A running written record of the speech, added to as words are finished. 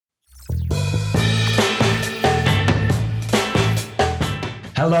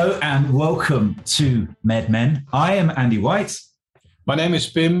Hello and welcome to MedMen. I am Andy White. My name is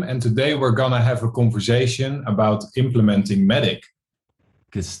Pim, and today we're going to have a conversation about implementing Medic.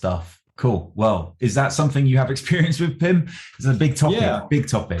 Good stuff. Cool. Well, is that something you have experience with, Pim? It's a big topic. Yeah. Big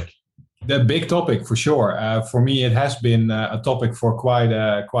topic. The big topic for sure. For me, it has been a topic for quite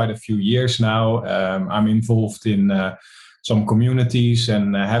a few years now. I'm involved in some communities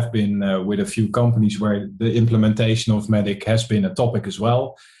and have been with a few companies where the implementation of Medic has been a topic as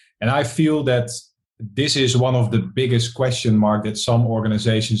well. And I feel that this is one of the biggest question marks that some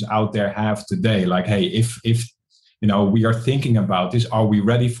organizations out there have today. Like, hey, if we are thinking about this, are we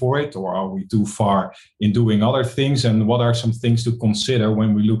ready for it, or are we too far in doing other things? And what are some things to consider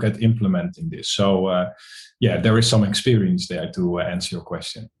when we look at implementing this? So, there is some experience there to answer your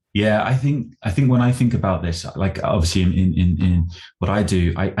question. Yeah, I think when I think about this, like obviously in what I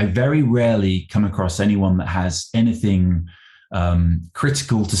do, I very rarely come across anyone that has anything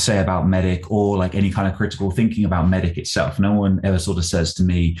critical to say about Medic, or like any kind of critical thinking about Medic itself. No one ever sort of says to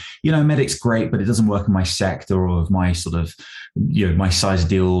me, Medic's great, but it doesn't work in my sector or of my sort of, my size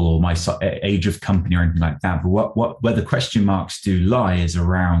deal or my age of company or anything like that. But where the question marks do lie is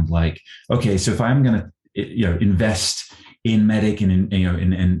around like, okay, so if I'm going to, invest in Medic and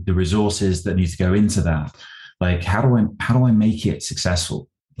in the resources that need to go into that, like how do I make it successful?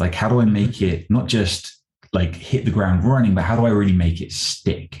 Like how do I make it not just like hit the ground running, but how do I really make it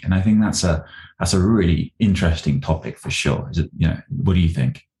stick? And I think that's a really interesting topic for sure. Is it, what do you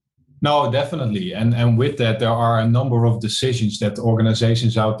think? No, definitely. And with that, there are a number of decisions that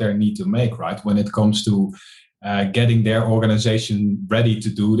organizations out there need to make, right? When it comes to getting their organization ready to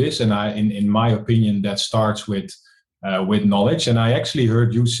do this. And in my opinion, that starts with knowledge. And I actually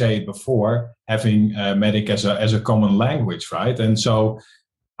heard you say it before, having Medic as a common language, right? And so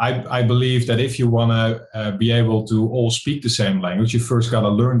I believe that if you want to be able to all speak the same language, you first got to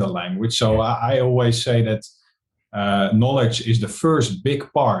learn the language. So I always say that knowledge is the first big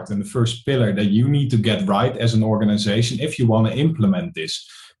part and the first pillar that you need to get right as an organization if you want to implement this.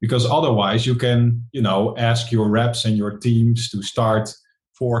 Because otherwise you can, ask your reps and your teams to start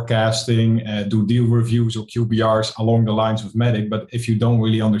forecasting, do deal reviews or QBRs along the lines of Medic. But if you don't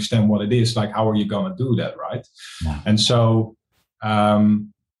really understand what it is, like how are you going to do that, right? Yeah. And so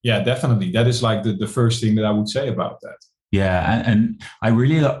definitely. That is like the first thing that I would say about that. Yeah, and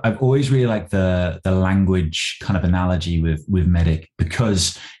I've always really liked the language kind of analogy with Medic,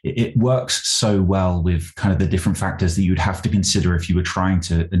 because it works so well with kind of the different factors that you'd have to consider if you were trying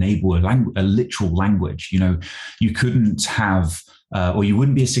to enable a literal language. You couldn't have. Or you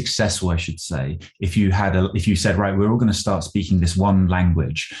wouldn't be as successful, I should say, if you said, right, we're all going to start speaking this one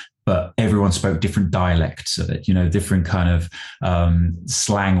language, but everyone spoke different dialects of it, different kind of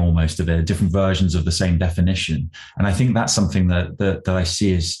slang almost of it, different versions of the same definition. And I think that's something that I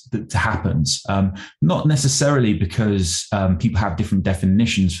see that happens, not necessarily because people have different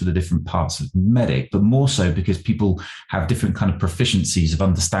definitions for the different parts of Medic, but more so because people have different kind of proficiencies of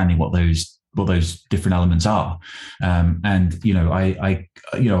understanding what those different elements are. I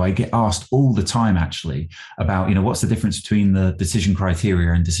get asked all the time actually about, what's the difference between the decision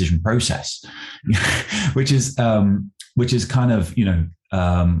criteria and decision process, which is kind of,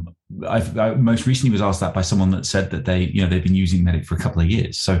 I most recently was asked that by someone that said that they've been using Medic for a couple of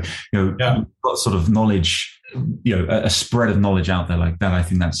years. So, we've got sort of knowledge, a spread of knowledge out there like that. I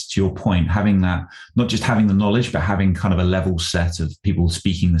think that's, to your point, having that, not just having the knowledge, but having kind of a level set of people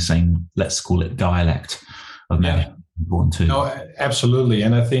speaking the same, let's call it dialect of Medic. Yeah. Important too. No, absolutely.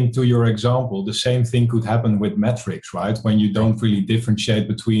 And I think to your example, the same thing could happen with metrics, right? When you don't really differentiate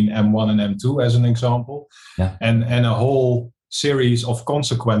between M1 and M2 as an example. Yeah. And a whole series of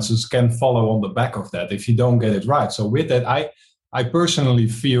consequences can follow on the back of that if you don't get it right. So with that, I personally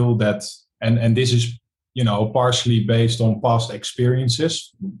feel that, and this is, partially based on past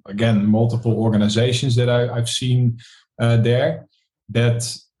experiences, again, multiple organizations that I've seen there,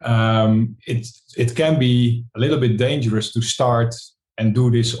 that it can be a little bit dangerous to start and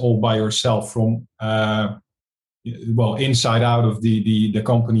do this all by yourself from inside out of the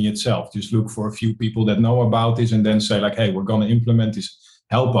company itself. Just look for a few people that know about this and then say like, hey, we're going to implement this,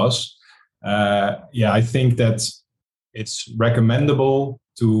 help us. I think that it's recommendable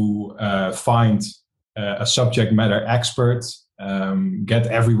to find a subject matter expert, get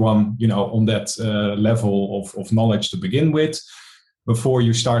everyone on that level of knowledge to begin with, before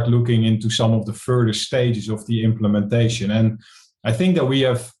you start looking into some of the further stages of the implementation. And I think that we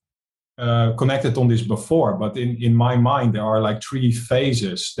have connected on this before, but in my mind, there are like three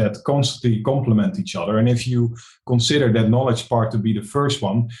phases that constantly complement each other. And if you consider that knowledge part to be the first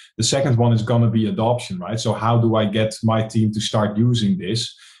one, the second one is going to be adoption, right? So how do I get my team to start using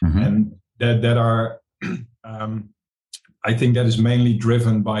this? Mm-hmm. And that are, I think that is mainly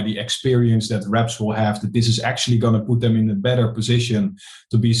driven by the experience that reps will have, that this is actually going to put them in a better position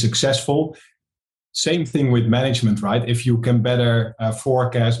to be successful. Same thing with management, right? If you can better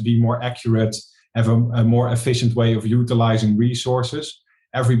forecast, be more accurate, have a more efficient way of utilizing resources,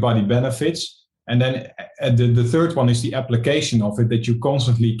 everybody benefits. And then the third one is the application of it, that you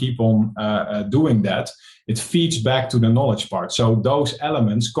constantly keep on doing that. It feeds back to the knowledge part. So those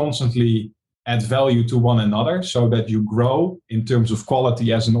elements constantly add value to one another so that you grow in terms of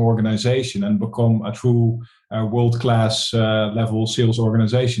quality as an organization and become a true world-class level sales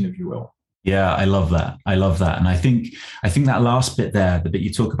organization, if you will. Yeah, I love that. And I think that last bit there, the bit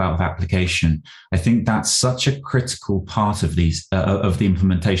you talk about with application, I think that's such a critical part of these of the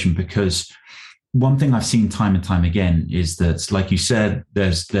implementation, because one thing I've seen time and time again is that, like you said,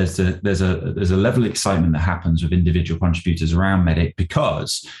 there's a level of excitement that happens with individual contributors around Medic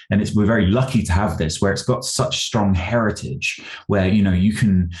because, and we're very lucky to have this, where it's got such strong heritage, where you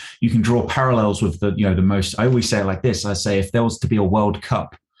can draw parallels with the most. I always say it like this. I say, if there was to be a World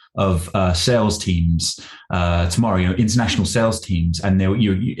Cup of sales teams tomorrow, international sales teams, and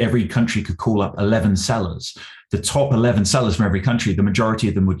every country could call up 11 sellers. The top 11 sellers from every country, the majority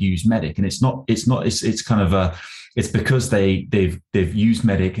of them would use Medic, and it's because they've used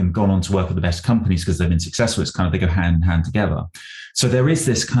Medic and gone on to work with the best companies because they've been successful. It's kind of, they go hand in hand together. So there is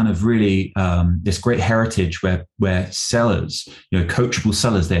this kind of really this great heritage where sellers, coachable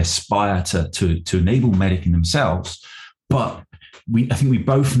sellers, they aspire to enable Medic in themselves, but I think we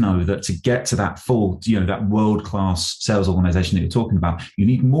both know that to get to that full, that world-class sales organization that you're talking about, you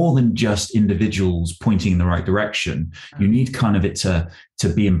need more than just individuals pointing in the right direction. You need kind of it to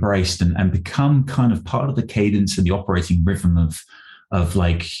be embraced and become kind of part of the cadence and the operating rhythm of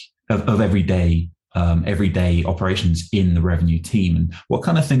everyday operations in the revenue team. And what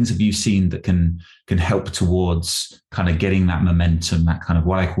kind of things have you seen that can help towards kind of getting that momentum, that kind of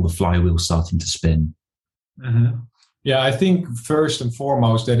what I call the flywheel starting to spin? Mm-hmm. Yeah, I think first and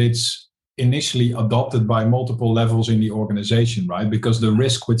foremost that it's initially adopted by multiple levels in the organization, right? Because the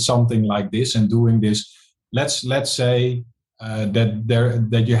risk with something like this and doing this, let's say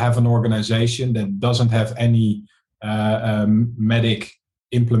that you have an organization that doesn't have any Medic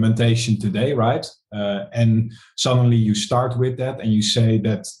implementation today, right? And suddenly you start with that and you say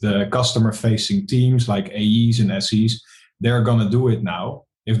that the customer-facing teams like AEs and SEs, they're going to do it now.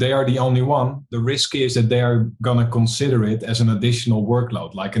 If they are the only one, the risk is that they are going to consider it as an additional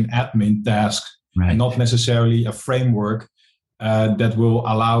workload, like an admin task, right, and not necessarily a framework that will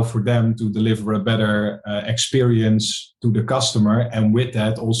allow for them to deliver a better experience to the customer, and with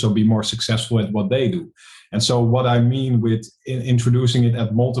that also be more successful at what they do. And so what I mean with introducing it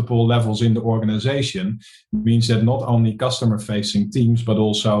at multiple levels in the organization means that not only customer-facing teams, but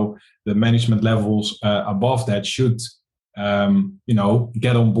also the management levels above that should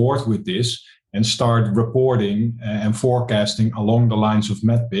get on board with this and start reporting and forecasting along the lines of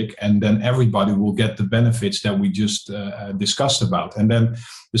Medpic, and then everybody will get the benefits that we just discussed about. And then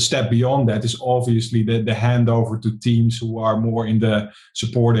the step beyond that is obviously the handover to teams who are more in the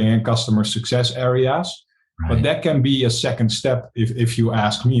supporting and customer success areas. Right. But that can be a second step if you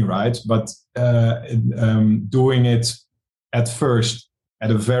ask me, right? But doing it at first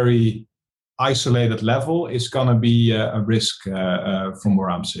at a very isolated level is going to be a risk from where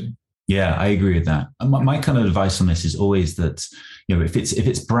I'm sitting. Yeah, I agree with that. My kind of advice on this is always that, if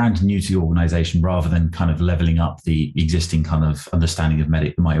it's brand new to the organization, rather than kind of leveling up the existing kind of understanding of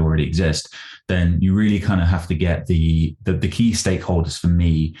Medic that might already exist, then you really kind of have to get the key stakeholders for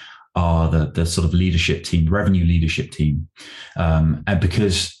me are the sort of leadership team, revenue leadership team. And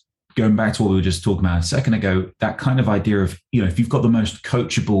because going back to what we were just talking about a second ago, that kind of idea of, if you've got the most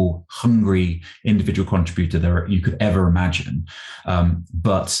coachable, hungry individual contributor there you could ever imagine,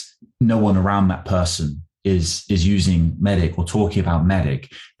 but no one around that person is using Medic or talking about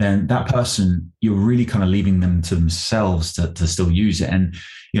Medic, then that person, you're really kind of leaving them to themselves to still use it. And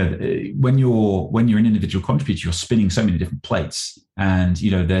when you're an individual contributor, you're spinning so many different plates, and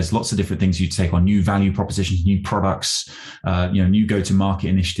there's lots of different things you take on, new value propositions, new products, new go-to-market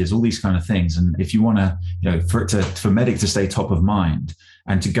initiatives, all these kind of things. And if you want to, for Medic to stay top of mind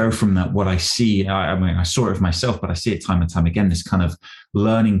and to go from that, what I see, I saw it for myself, but I see it time and time again, this kind of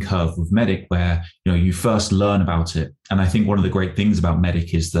learning curve with Medic where, you first learn about it. And I think one of the great things about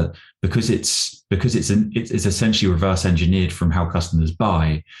Medic is that because it's essentially reverse engineered from how customers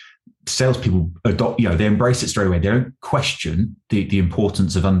buy, salespeople adopt, they embrace it straight away. They don't question the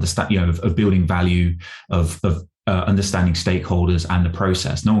importance of of building value, of understanding stakeholders and the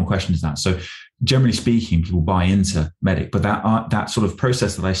process. No one questions that. So generally speaking, people buy into Medic, but that sort of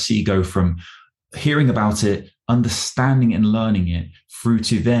process that I see go from hearing about it, understanding and learning it, through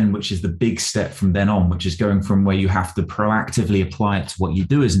to then, which is the big step from then on, which is going from where you have to proactively apply it to what you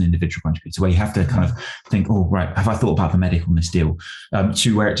do as an individual contributor, where you have to kind of think, oh, right, have I thought about the Medic on this deal?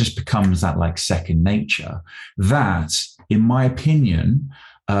 To where it just becomes that like second nature. That, in my opinion,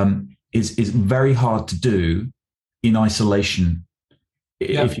 is very hard to do in isolation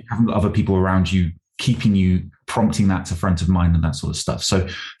if you haven't got other people around you keeping you, prompting that to front of mind and that sort of stuff. So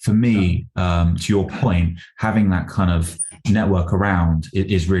for me, to your point, having that kind of network around it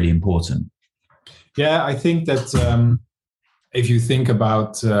is really important. Yeah, I think that if you think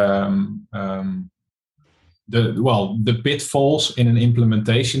about the pitfalls in an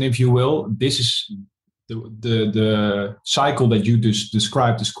implementation, if you will, this is the cycle that you just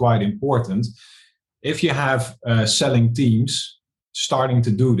described is quite important. If you have selling teams starting to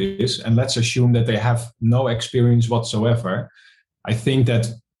do this, and let's assume that they have no experience whatsoever, I think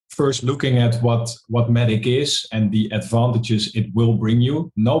that first looking at what Medic is and the advantages it will bring you,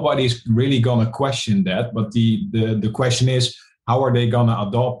 nobody's really gonna question that, but the question is, how are they gonna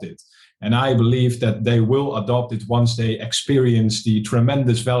adopt it? And I believe that they will adopt it once they experience the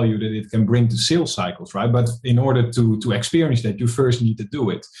tremendous value that it can bring to sales cycles, right? But in order to experience that, you first need to do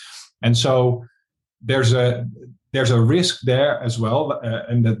it. And so there's a risk there as well,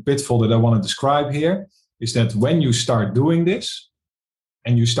 and that pitfall that I want to describe here is that when you start doing this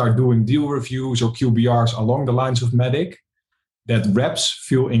and you start doing deal reviews or QBRs along the lines of Medic, that reps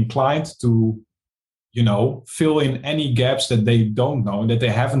feel inclined to, fill in any gaps that they don't know and that they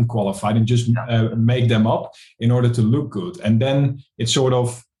haven't qualified and just make them up in order to look good. And then it sort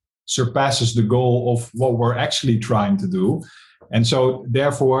of surpasses the goal of what we're actually trying to do. And so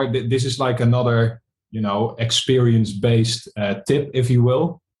therefore, this is like another experience-based tip, if you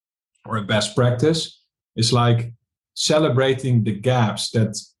will, or a best practice. It's like celebrating the gaps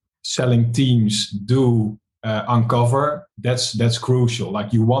that selling teams do uncover. That's crucial.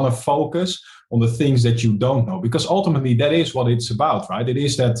 Like, you want to focus on the things that you don't know, because ultimately that is what it's about, right? It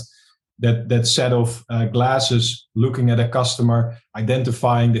is that set of glasses, looking at a customer,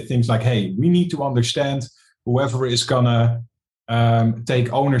 identifying the things like, hey, we need to understand whoever is gonna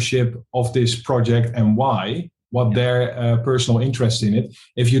take ownership of this project and why, what their personal interest in it.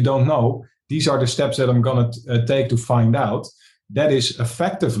 If you don't know, these are the steps that I'm going to take to find out. That is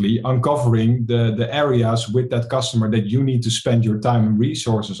effectively uncovering the areas with that customer that you need to spend your time and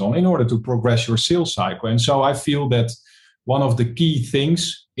resources on in order to progress your sales cycle. And so I feel that one of the key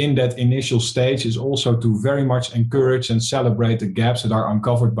things in that initial stage is also to very much encourage and celebrate the gaps that are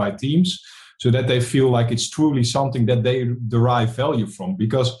uncovered by teams, so that they feel like it's truly something that they derive value from.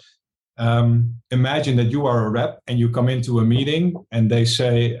 Because imagine that you are a rep and you come into a meeting and they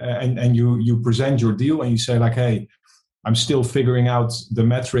say, and you present your deal and you say like, hey, I'm still figuring out the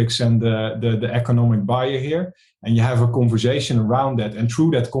metrics and the economic buyer here. And you have a conversation around that. And through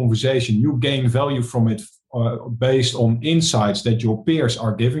that conversation, you gain value from it based on insights that your peers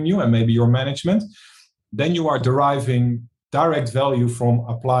are giving you and maybe your management. Then you are deriving direct value from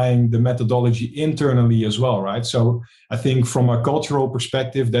applying the methodology internally as well, right? So I think from a cultural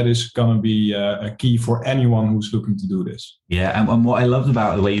perspective, that is going to be a key for anyone who's looking to do this. Yeah, and what I loved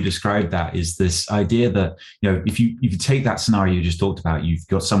about the way you described that is this idea that, if you take that scenario you just talked about, you've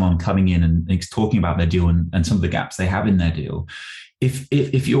got someone coming in and talking about their deal and some of the gaps they have in their deal.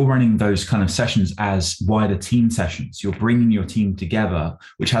 If you're running those kind of sessions as wider team sessions, you're bringing your team together,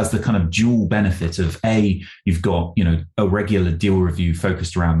 which has the kind of dual benefit of you've got, a regular deal review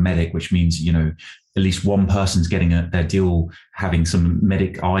focused around Medic, which means, at least one person's getting their deal, having some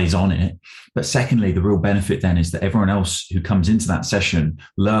Medic eyes on it. But secondly, the real benefit then is that everyone else who comes into that session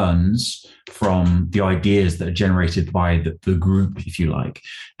learns from the ideas that are generated by the group, if you like.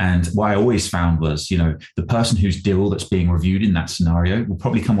 And what I always found was, the person whose deal that's being reviewed in that scenario will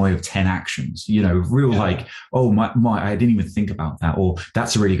probably come away with 10 actions, like, oh, I didn't even think about that. Or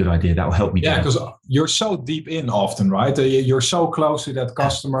that's a really good idea. That will help me. Yeah, because you're so deep in often, right? You're so close to that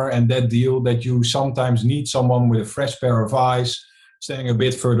customer and that deal that you sometimes need someone with a fresh pair of eyes, staying a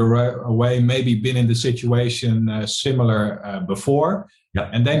bit further away, maybe been in the situation similar before,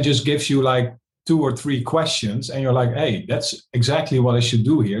 and then just gives you like 2 or 3 questions, and you're like, hey, that's exactly what I should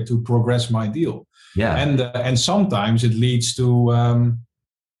do here to progress my deal. Yeah, and sometimes it leads to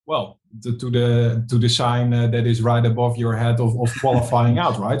to the sign that is right above your head of qualifying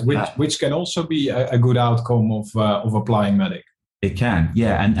out, right? Which can also be a good outcome of applying Medic. It can,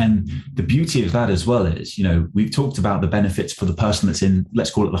 yeah. And the beauty of that as well is, we've talked about the benefits for the person that's in, let's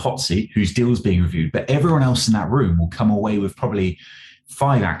call it the hot seat, whose deal's being reviewed, but everyone else in that room will come away with probably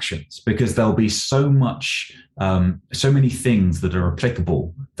 5 actions, because there'll be so many things that are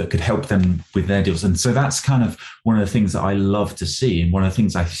applicable that could help them with their deals. And so that's kind of one of the things that I love to see. And one of the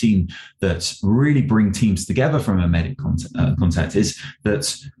things I've seen that really bring teams together from a MEDDIC concept is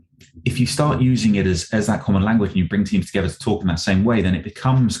that if you start using it as that common language and you bring teams together to talk in that same way, then it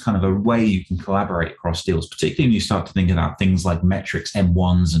becomes kind of a way you can collaborate across deals, particularly when you start to think about things like metrics,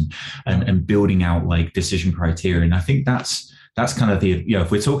 M1s, and building out like decision criteria. And I think that's kind of the,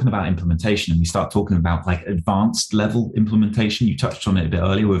 if we're talking about implementation and we start talking about like advanced level implementation, you touched on it a bit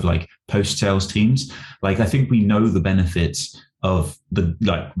earlier with like post-sales teams. Like, I think we know the benefits of the,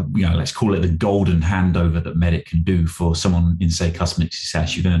 let's call it the golden handover that MEDDIC can do for someone in, say, customer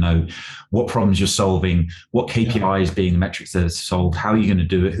success. You're going to know what problems you're solving, what KPIs being the metrics that are solved, how you're going to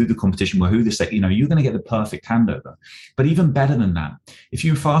do it, who the competition were, who the sector, you're going to get the perfect handover. But even better than that, if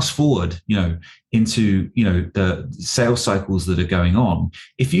you fast forward, into, the sales cycles that are going on,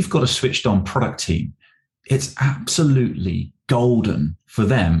 if you've got a switched on product team, it's absolutely golden for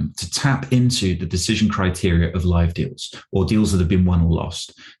them to tap into the decision criteria of live deals or deals that have been won or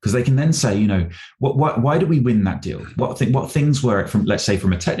lost, because they can then say, why did we win that deal? What things were it from, let's say,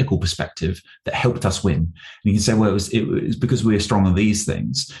 from a technical perspective that helped us win? And you can say, well, it was because we were strong on these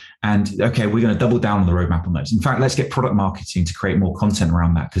things. And okay, we're going to double down on the roadmap on those. In fact, let's get product marketing to create more content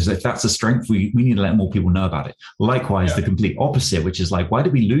around that, because if that's a strength, we need to let more people know about it. Likewise, the complete opposite, which is like, why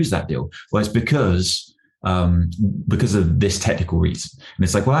did we lose that deal? Well, it's because of this technical reason. And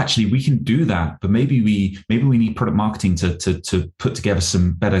it's like, well, actually we can do that, but maybe we need product marketing to put together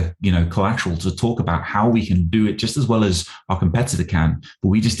some better, collateral to talk about how we can do it just as well as our competitor can, but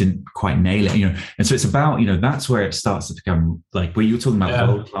we just didn't quite nail it, And so it's about, that's where it starts to become like, where you were talking about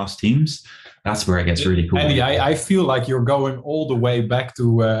world-class teams. That's where it gets really cool. Andy, I feel like you're going all the way back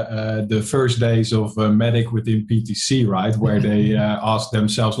to the first days of MEDDIC within PTC, right? Where they ask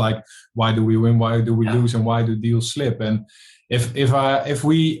themselves, like, why do we win? Why do we lose? And why do deals slip? And if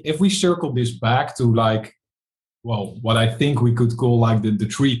we circle this back to like, well, what I think we could call like the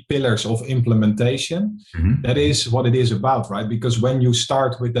 3 pillars of implementation, that is what it is about, right? Because when you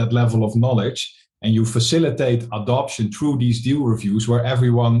start with that level of knowledge, and you facilitate adoption through these deal reviews where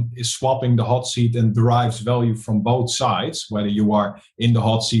everyone is swapping the hot seat and derives value from both sides, whether you are in the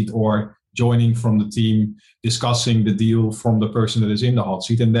hot seat or joining from the team, discussing the deal from the person that is in the hot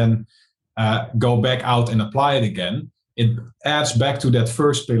seat, and then go back out and apply it again. It adds back to that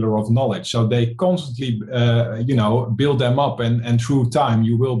first pillar of knowledge. So they constantly, build them up, and through time,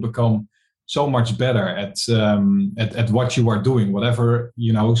 you will become so much better at what you are doing, whatever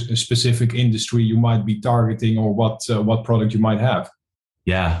a specific industry you might be targeting or what product you might have.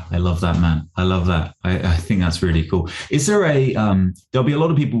 Yeah, I love that, man. I love that. I think that's really cool. Is there there'll be a lot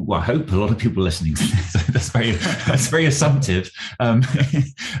of people, well, I hope a lot of people listening to this. That's very assumptive.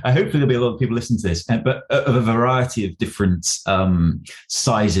 I hope there'll be a lot of people listening to this, but of a variety of different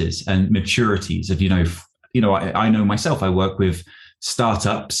sizes and maturities of, I know myself, I work with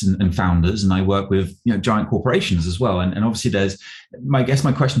startups and founders, and I work with giant corporations as well. And obviously, my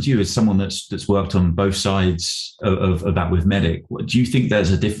question to you is someone that's worked on both sides of that with MEDDIC. Do you think there's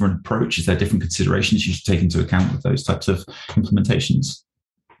a different approach? Is there different considerations you should take into account with those types of implementations?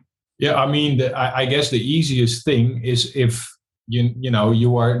 Yeah, I mean, I guess the easiest thing is if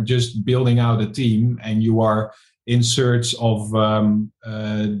you are just building out a team and you are in search of a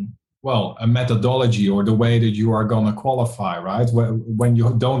methodology or the way that you are going to qualify, right? When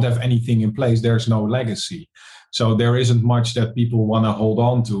you don't have anything in place, there's no legacy. So there isn't much that people want to hold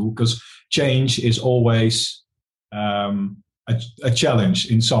on to, because change is always a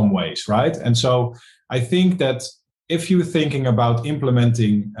challenge in some ways, right? And so I think that if you're thinking about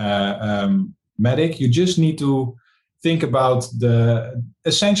implementing MEDDIC, you just need to think about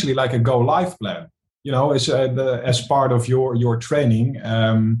essentially like a go live plan, as part of your training.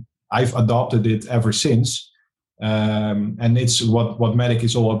 I've adopted it ever since. And it's what MEDDIC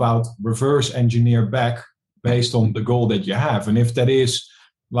is all about, reverse engineer back based on the goal that you have. And if that is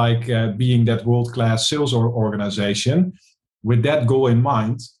like being that world-class sales organization, with that goal in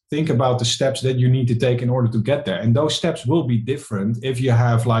mind, think about the steps that you need to take in order to get there. And those steps will be different if you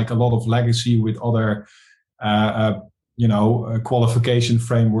have like a lot of legacy with other qualification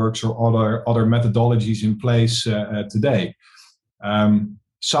frameworks or other methodologies in place today.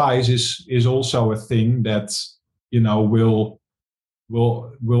 Size is also a thing that will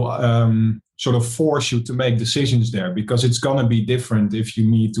sort of force you to make decisions there, because it's going to be different if you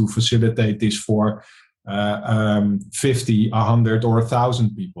need to facilitate this for 50, 100, or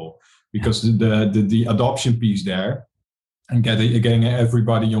 1,000 people, because the adoption piece there and getting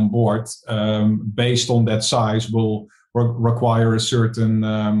everybody on board based on that size will require a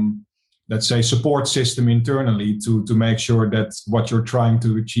certain let's say support system internally to make sure that what you're trying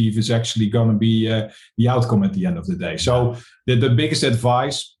to achieve is actually going to be the outcome at the end of the day. So the biggest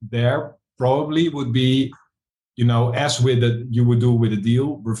advice there probably would be, you know, as with it you would do with a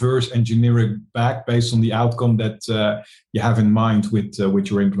deal, reverse engineer it back based on the outcome that you have in mind with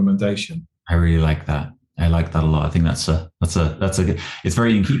your implementation. I really like that. I like that a lot. I think that's a good, it's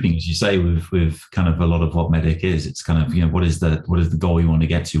very in keeping, as you say, with kind of a lot of what Medic is. It's kind of, you know, what is the goal you want to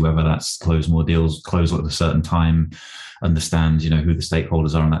get to, whether that's close more deals, close at a certain time, understand, you know, who the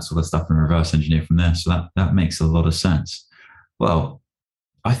stakeholders are and that sort of stuff, and reverse engineer from there. So that makes a lot of sense. Well,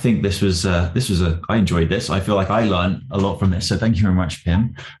 I think this was I enjoyed this. I feel like I learned a lot from this. So thank you very much,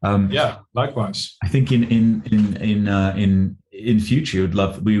 Pim. Yeah, likewise. I think in future,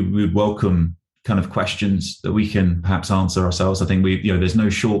 we would welcome kind of questions that we can perhaps answer ourselves. I think there's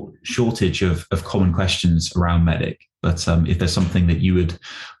no shortage of common questions around Medic, but if there's something that you would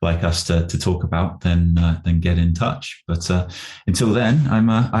like us to talk about, then get in touch. But until then,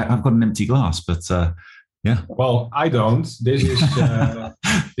 I've got an empty glass, but yeah. Well, I don't. This is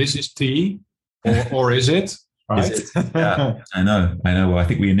this is tea, or is it? Right? Is it? Yeah, I know. Well, I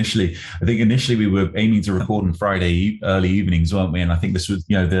think initially we were aiming to record on Friday early evenings, weren't we? And I think this was,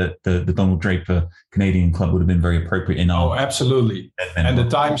 you know, the Donald Draper Canadian Club would have been very appropriate in our. Oh, absolutely. And the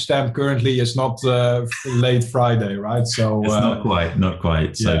timestamp currently is not late Friday, right? So it's not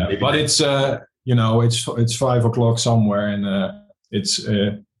quite. So yeah, but it's it's 5 o'clock somewhere, and it's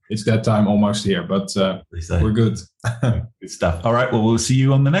that time almost here. But we're good. Good stuff. All right. Well, we'll see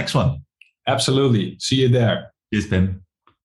you on the next one. Absolutely. See you there. Cheers, Pim.